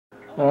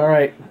All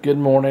right, good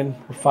morning.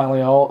 We're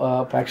finally all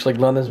up. Actually,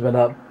 Glenda's been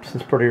up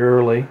since pretty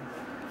early.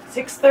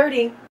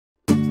 6:30.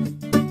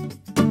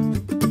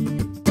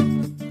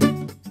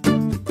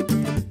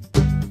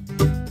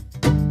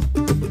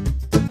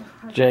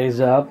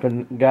 Jay's up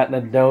and gotten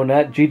a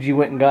donut. Gigi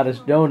went and got us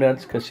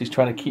donuts because she's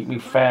trying to keep me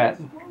fat.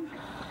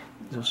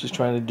 That's what she's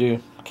trying to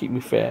do, keep me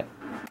fat.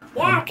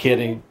 Yeah, I'm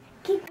kidding.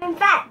 Keep him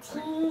fat.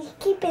 He's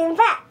keeping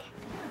fat.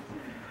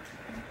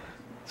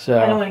 So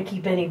I don't want to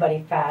keep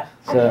anybody fat.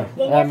 So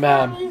I'm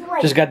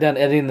just got done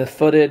editing the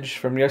footage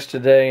from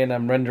yesterday, and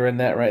I'm rendering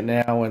that right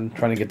now and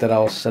trying to get that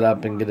all set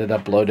up and get it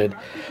uploaded.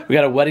 We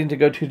got a wedding to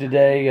go to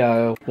today.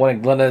 One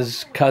of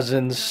Glenda's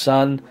cousin's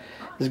son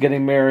is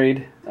getting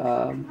married.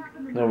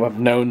 I've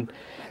known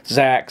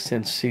Zach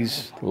since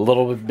he's a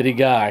little bitty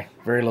guy,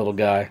 very little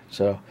guy.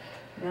 So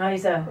Now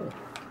he's a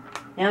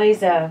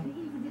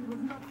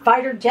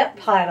fighter jet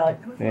pilot.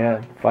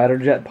 Yeah, fighter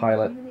jet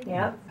pilot.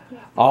 Yeah.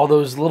 All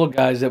those little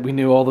guys that we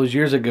knew all those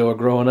years ago are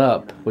growing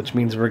up, which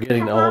means we're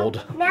getting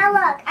old. Now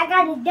look, I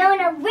got a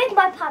donut with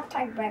my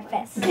Pop-Tart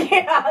breakfast.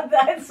 Yeah,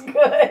 that's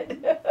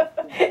good.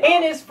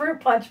 And his fruit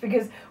punch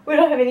because we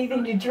don't have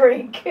anything to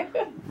drink.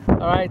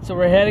 Alright, so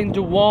we're heading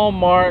to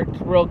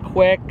Walmart real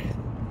quick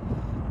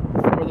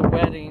for the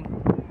wedding.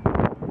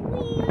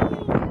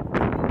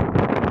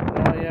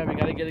 Oh yeah, we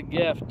gotta get a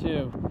gift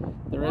too.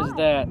 There is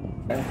that.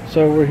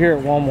 So we're here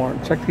at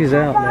Walmart. Check these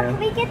out, man. Can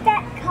we get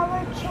that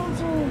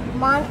color-changing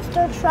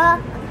monster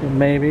truck?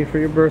 Maybe for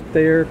your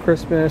birthday or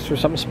Christmas or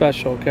something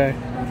special, okay?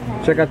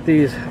 Check out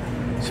these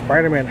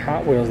Spider-Man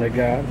Hot Wheels they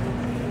got.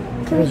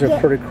 Those are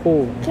pretty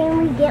cool.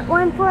 Can we get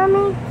one for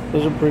me?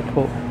 Those are pretty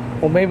cool.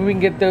 Well, maybe we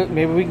can get those.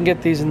 Maybe we can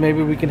get these, and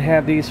maybe we can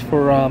have these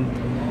for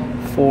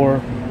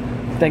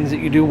things that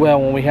you do well.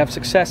 When we have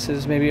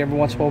successes, maybe every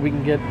once in a while we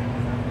can get.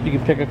 You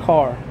can pick a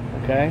car,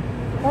 okay?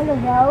 One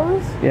of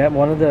those? Yeah,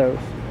 one of those.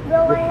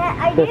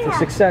 But for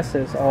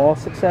successes, all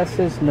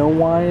successes, no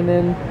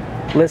whining,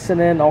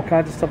 listening, all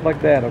kinds of stuff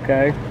like that,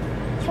 okay?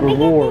 Can we get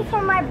these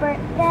for my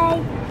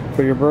birthday?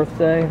 For your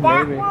birthday?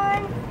 That maybe.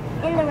 one,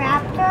 and the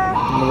raptor.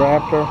 And the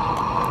raptor.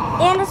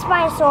 And the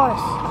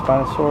Spinosaurus.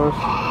 Spinosaurus.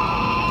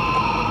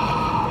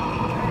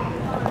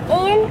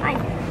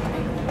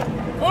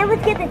 And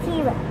let's get the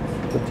T-Rex.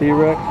 The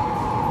T-Rex.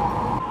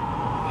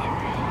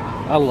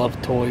 I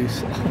love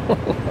toys.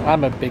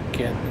 I'm a big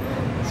kid.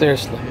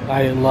 Seriously,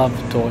 I love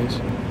toys.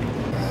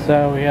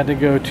 So we had to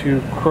go to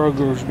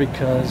Kroger's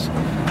because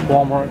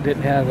Walmart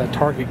didn't have a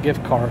Target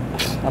gift card.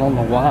 I don't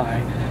know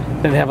why.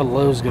 They didn't have a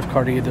Lowe's gift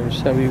card either.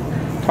 So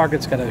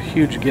Target's got a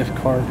huge gift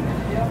card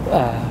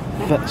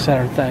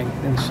center thing,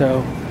 and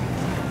so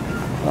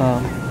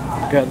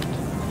got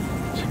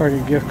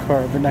Target gift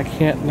card. But I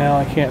can't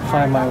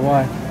find my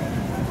wife.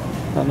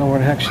 I don't know where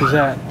the heck she's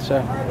at.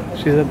 So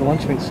she's at the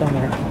lunch meet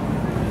somewhere.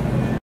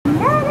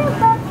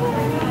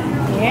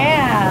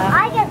 Yeah.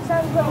 I get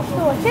some from the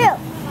store too.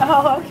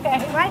 Oh, okay.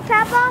 Right,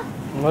 Papa?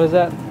 What is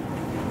that?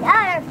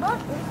 Yeah, they're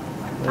both.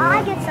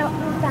 I get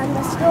something from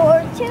the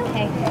store too.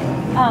 Okay.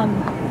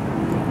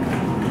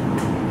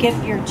 Get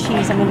your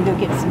cheese. I'm going to go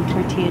get some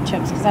tortilla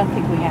chips because I don't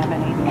think we have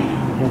any.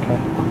 Okay.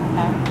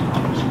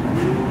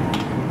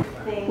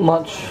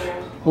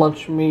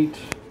 Lunch meat,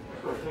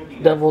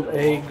 deviled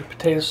egg,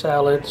 potato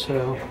salad.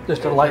 So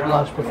just a light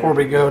lunch before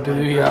we go to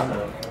the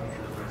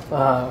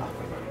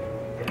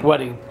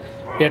wedding.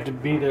 You have to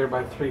be there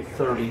by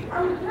 3:30.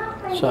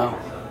 So.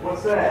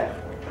 What's that?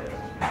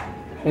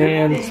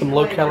 And some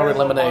low-calorie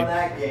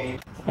lemonade.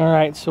 All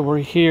right, so we're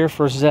here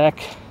for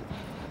Zach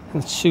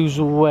and Sue's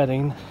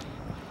wedding.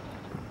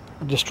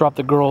 I just dropped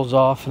the girls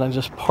off, and I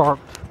just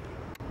parked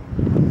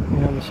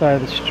on the side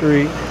of the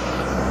street.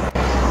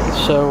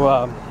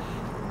 So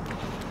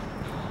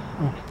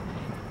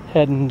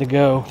heading to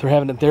go. They're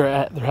having it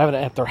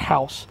at their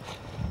house,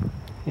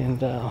 and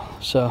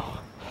so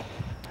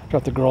I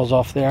dropped the girls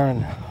off there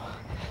and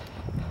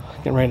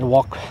getting ready to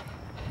walk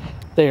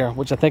there,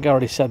 which I think I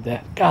already said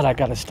that. God, I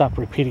gotta stop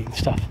repeating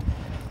stuff.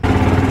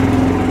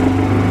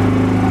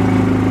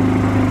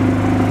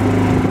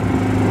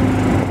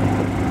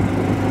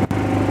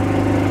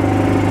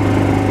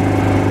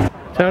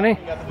 Tony? You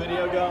got the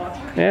video going?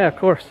 Yeah, of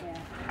course.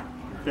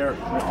 Here,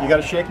 you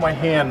gotta shake my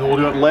hand. We'll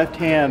do it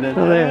left-handed.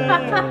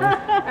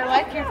 I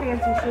like your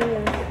fancy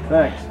shoes.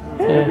 Thanks.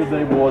 Maybe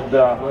they would.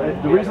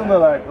 The reason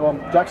that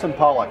Jackson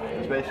Pollock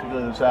is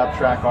basically this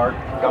abstract art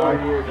guy,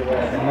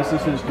 and this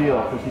is his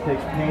deal because he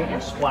takes paint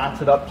and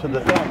splats it up to the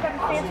thing.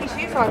 Fancy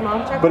shoes on,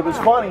 Mom. But it was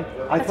funny.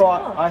 I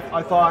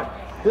thought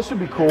this would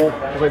be cool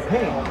because I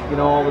paint,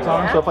 all the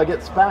time. So if I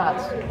get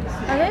spats,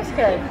 That is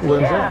good.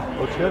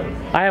 looks good.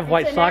 I have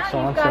white socks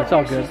on, so it's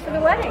all good. For the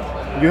wedding.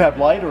 You have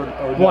light or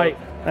White.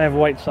 I have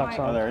white socks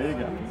Oh, on. there you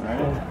go.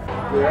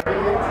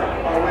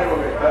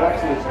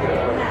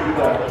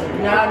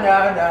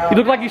 No. You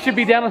look like you should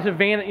be down in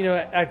Havana,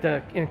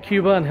 in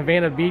Cuba and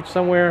Havana Beach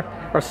somewhere,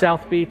 or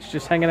South Beach,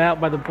 just hanging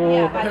out by the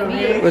pool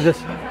with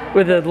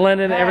the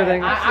linen and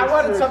everything. I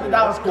wanted something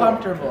that was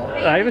comfortable.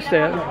 I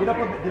understand. Get up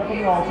on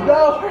the altar.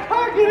 No, we're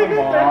not getting it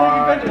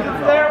there. It's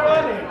their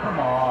wedding. Come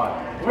on.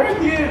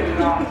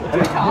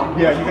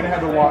 Yeah, you're gonna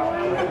have to watch.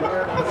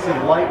 Let's see,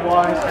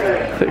 light-wise.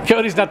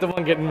 Cody's not the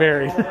one getting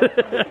married.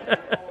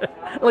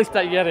 At least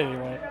not yet,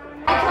 anyway.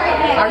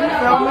 Are you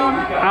filming?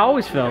 I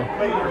always film.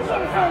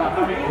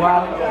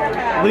 Wow.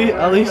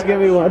 At least give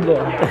me one day.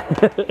 I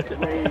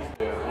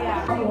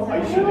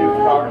used to do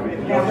photography.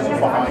 You know, just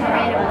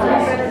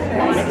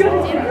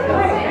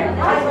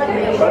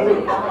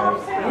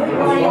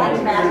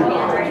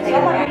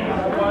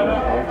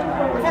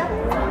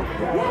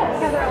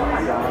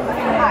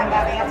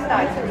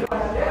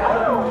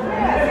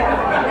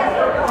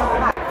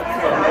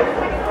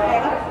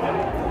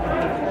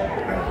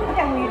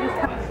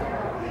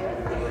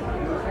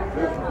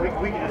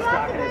we can just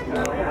stock it as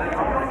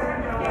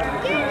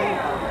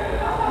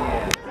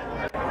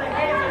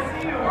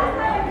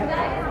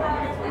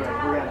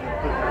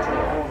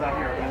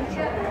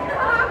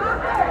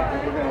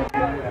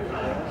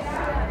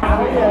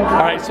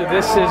Alright, so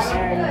this is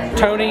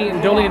Tony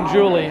and Dolly and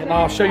Julie, and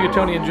I'll show you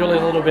Tony and Julie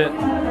in a little bit.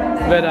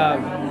 But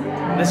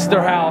this is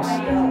their house.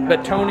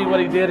 But Tony, what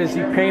he did is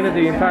he painted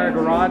the entire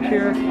garage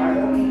here.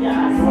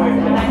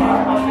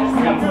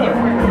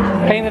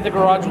 Painted the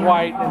garage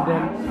white and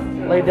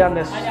then laid down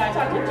this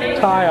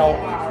tile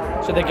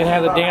so they can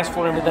have the dance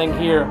floor and everything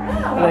here.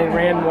 And they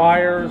ran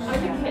wires,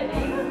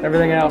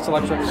 everything else,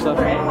 electric stuff.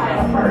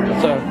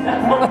 So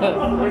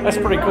that's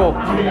pretty cool.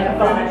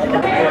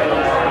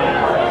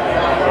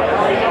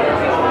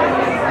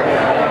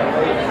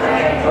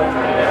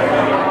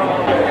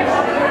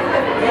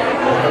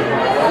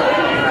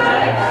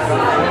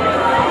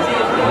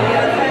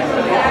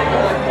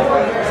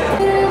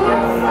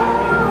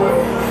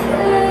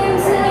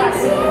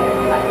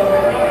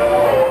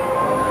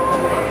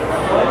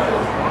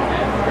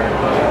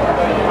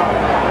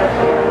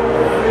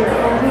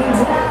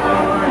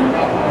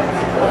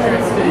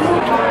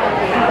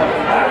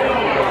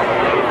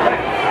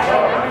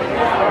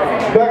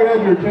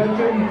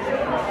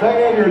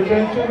 Your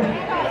attention.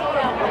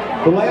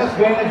 The last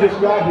band just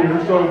got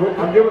here, so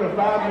I'm giving a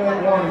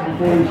 5-minute warning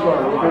before we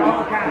start.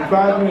 Okay? In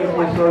 5 minutes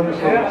we'll start the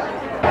service.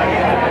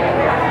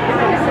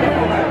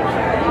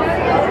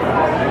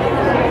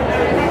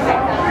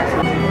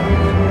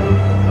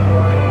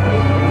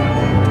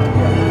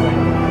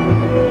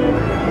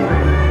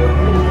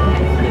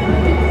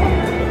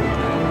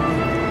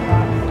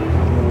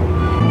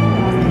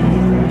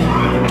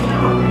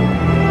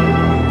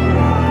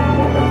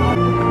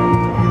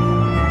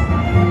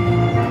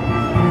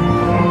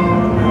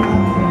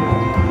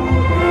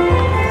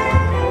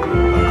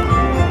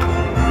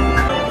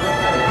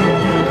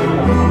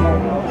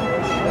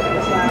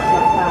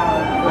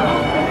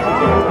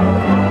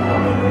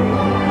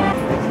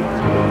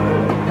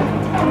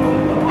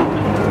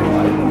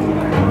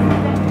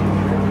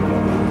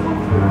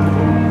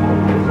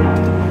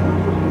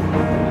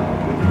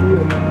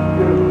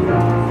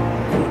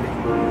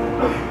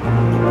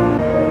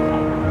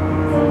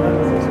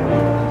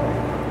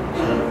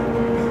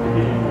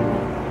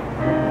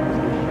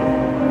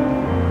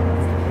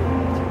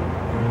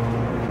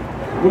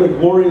 What a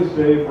glorious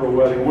day for a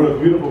wedding. What a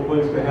beautiful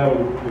place to have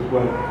this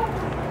wedding.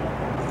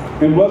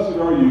 And blessed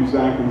are you,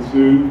 Zach and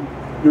Sue.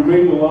 You're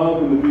made to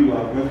love and to be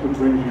loved. That's what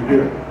brings you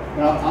here.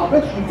 Now, I'll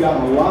bet you've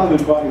gotten a lot of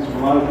advice from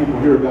a lot of people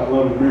here about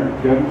love and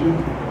marriage, haven't you?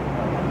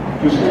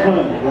 Just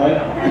tons, right?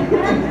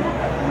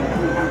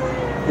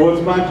 Well,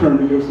 it's my turn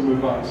to give some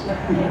advice.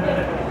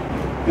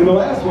 And the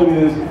last one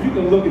is, if you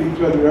can look at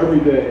each other every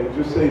day and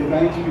just say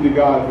thank you to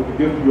God for the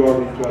gift you are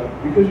to each other.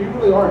 Because you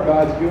really are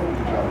God's gift to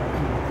each other.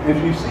 And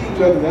if you see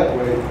each other that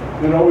way,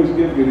 it always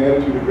gives you an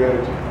attitude of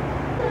gratitude.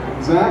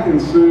 Zach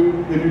and Sue,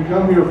 if you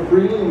come here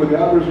freely and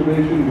without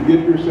reservation to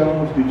give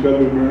yourselves to each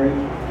other in marriage?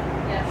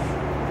 Yes.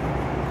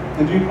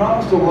 And do you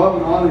promise to love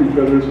and honor each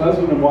other as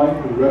husband and wife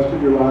for the rest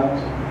of your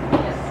lives?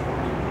 Yes.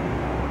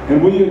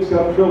 And will you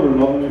accept children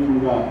lovingly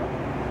from God?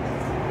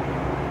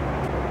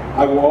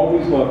 I will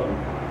always love you,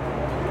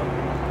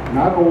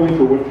 not only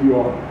for what you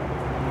are,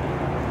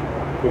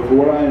 but for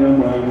what I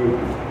am when I'm with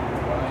you.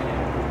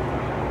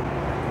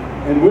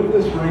 And with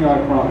this ring I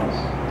promise,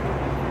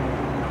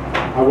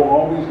 I will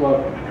always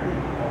love you,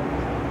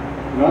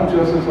 not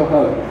just as a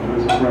husband, but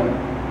as a friend.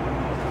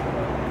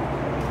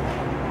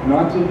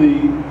 Not to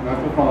lead, not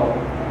to follow,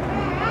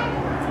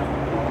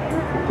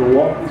 but to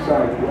walk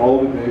beside you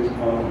all the days of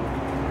my life.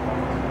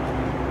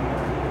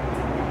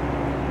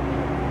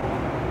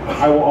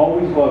 I will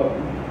always love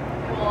you.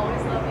 I will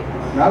always love you.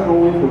 Not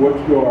only for what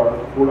you are,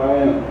 but what I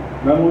am.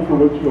 Not only for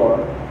what you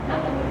are,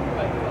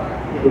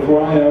 but for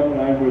what I am when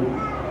I am with you.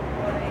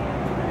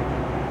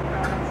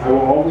 I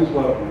will always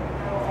love you.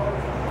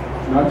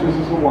 Not just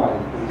as a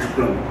wife, but as a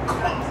friend.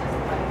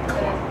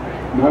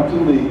 Not to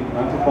lead,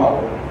 not to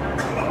follow,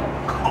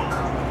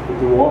 but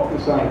to walk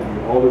beside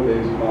you all the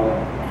days of my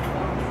life.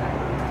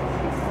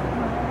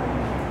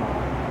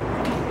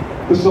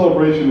 This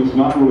celebration is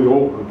not really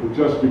over, but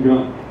just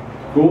begun.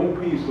 Go in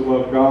peace to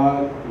love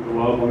God and to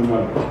love one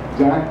another.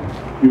 Zach,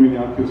 you may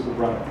now kiss the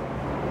bride.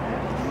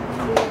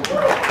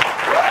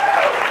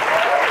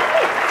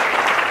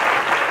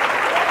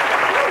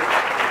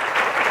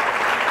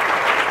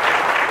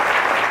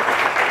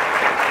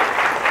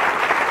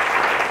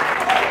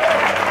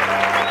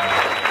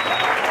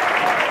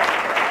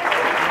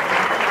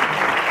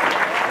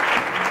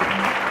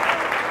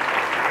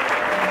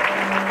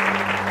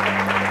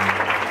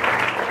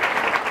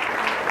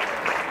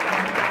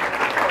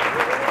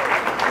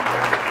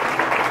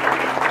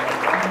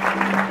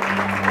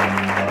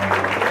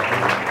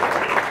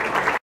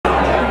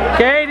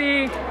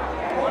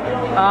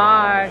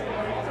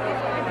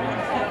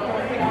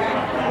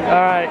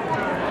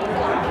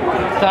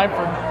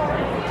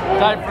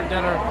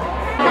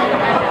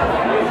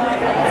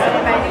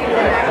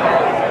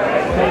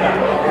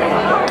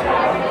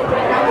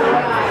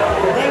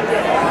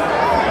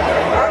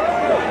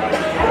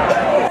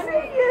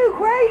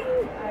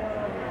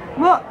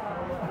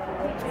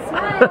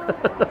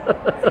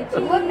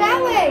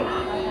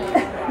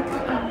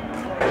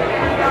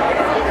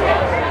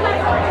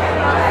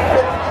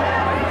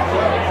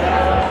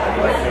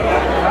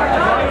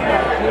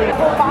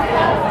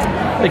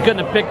 They couldn't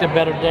have picked a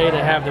better day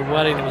to have the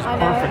wedding. It was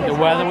perfect. The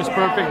weather was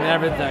perfect and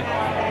everything.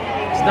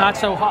 It's not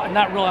so hot,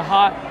 not really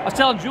hot. I was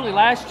telling Julie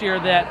last year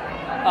that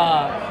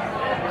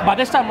by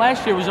this time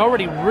last year it was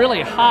already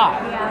really hot.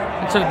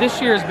 And so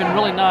this year has been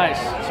really nice.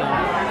 So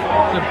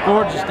it's a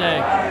gorgeous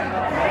day.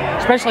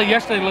 Especially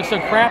yesterday, it looked so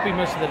crappy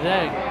most of the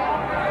day.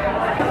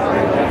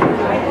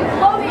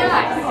 Close the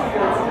eyes.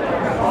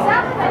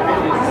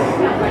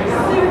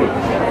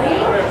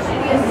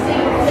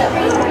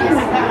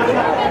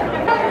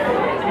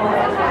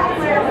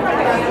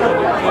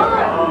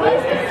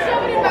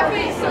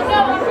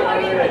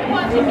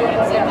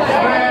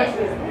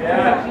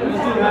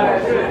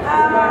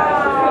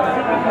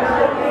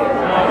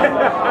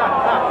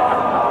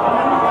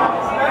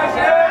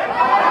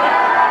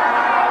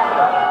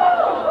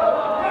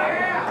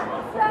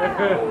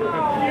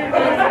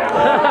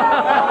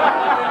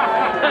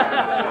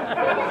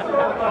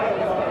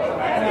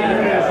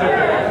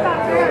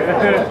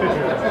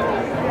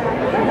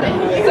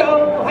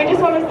 So I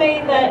just want to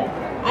say that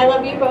I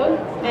love you both,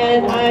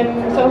 and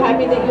I'm so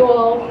happy that you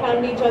all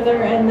found each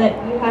other and that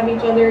you have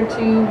each other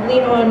to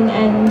lean on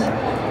and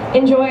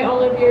enjoy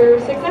all of your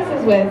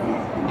successes with.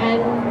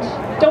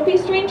 And don't be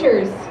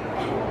strangers.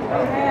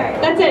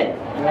 That's it.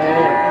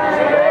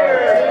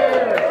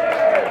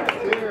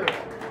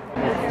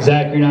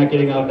 Zach, you're not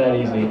getting off that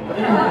easy.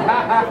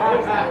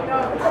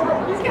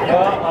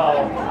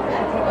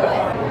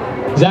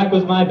 Zach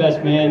was my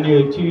best man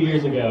nearly 2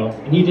 years ago,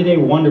 and he did a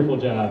wonderful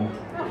job.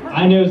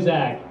 I know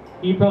Zach.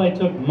 He probably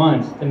took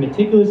months to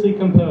meticulously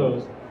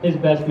compose his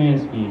best man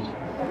speech.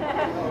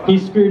 He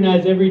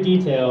scrutinized every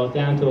detail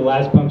down to the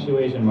last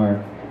punctuation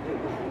mark.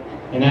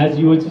 And as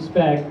you would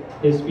suspect,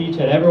 his speech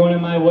had everyone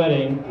at my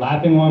wedding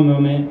laughing one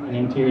moment and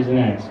in tears the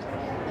next.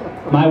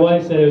 My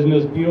wife said it was the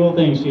most beautiful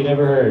thing she'd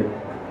ever heard,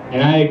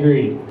 and I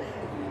agreed.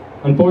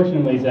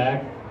 Unfortunately,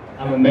 Zach,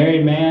 I'm a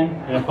married man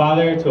and a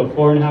father to a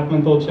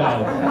 4.5-month-old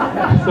child,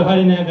 so I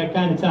didn't have that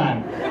kind of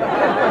time.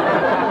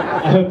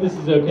 I hope this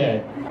is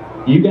okay.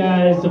 You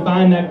guys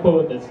define that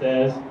quote that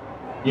says,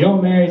 you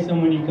don't marry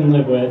someone you can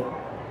live with,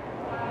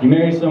 you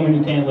marry someone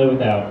you can't live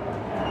without.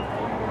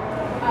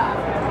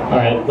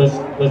 Alright,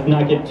 let's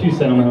not get too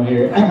sentimental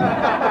here.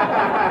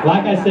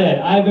 Like I said,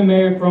 I've been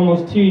married for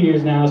almost 2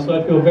 years now, so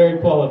I feel very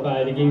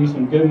qualified to give you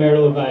some good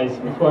marital advice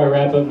before I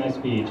wrap up my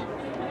speech.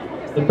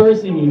 The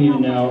first thing you need to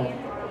know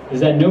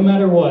is that no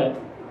matter what,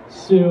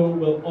 Sue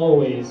will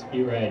always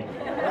be right.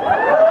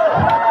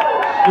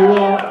 She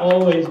will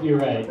always be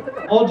right.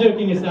 All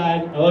joking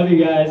aside, I love you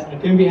guys. I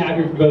couldn't be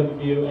happier for both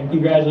of you, and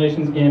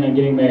congratulations again on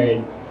getting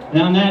married.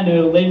 And on that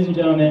note, ladies and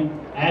gentlemen,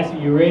 I ask that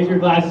you raise your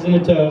glasses in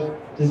a toast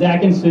to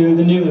Zach and Sue,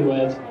 the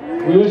newlyweds.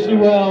 We wish you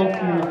well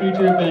for your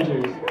future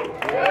adventures.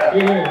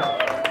 You're here.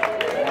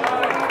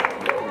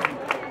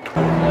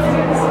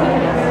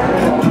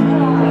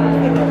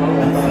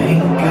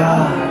 Thank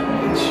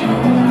God it's you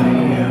with me.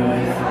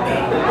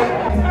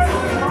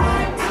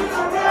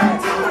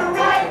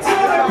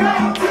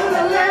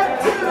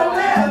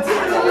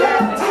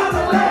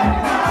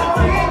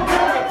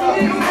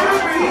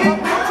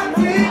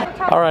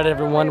 All right,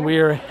 everyone, we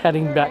are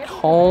heading back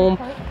home.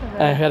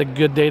 I had a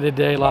good day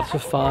today, lots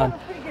of fun.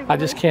 I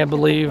just can't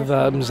believe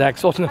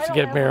Zach's old enough to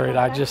get married.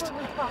 I just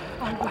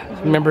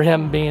remember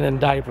him being in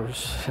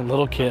diapers and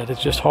little kid.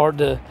 It's just hard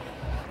to,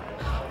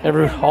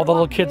 all the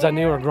little kids I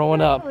knew are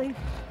growing up,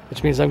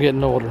 which means I'm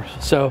getting older.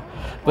 So,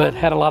 but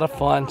had a lot of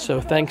fun. So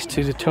thanks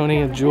to Tony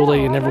and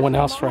Julie and everyone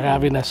else for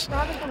having us.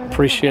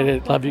 Appreciate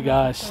it. Love you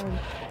guys.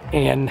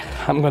 And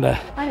I'm gonna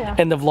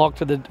end the vlog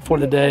for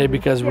the day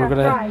because we're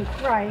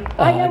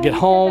gonna get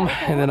home,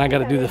 and then I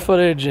gotta do the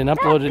footage and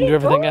upload it and do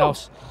everything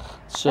else.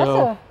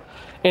 So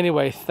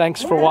anyway,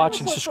 thanks for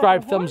watching.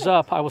 Subscribe, thumbs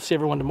up. I will see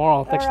everyone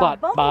tomorrow. Thanks a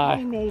lot.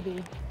 Bye.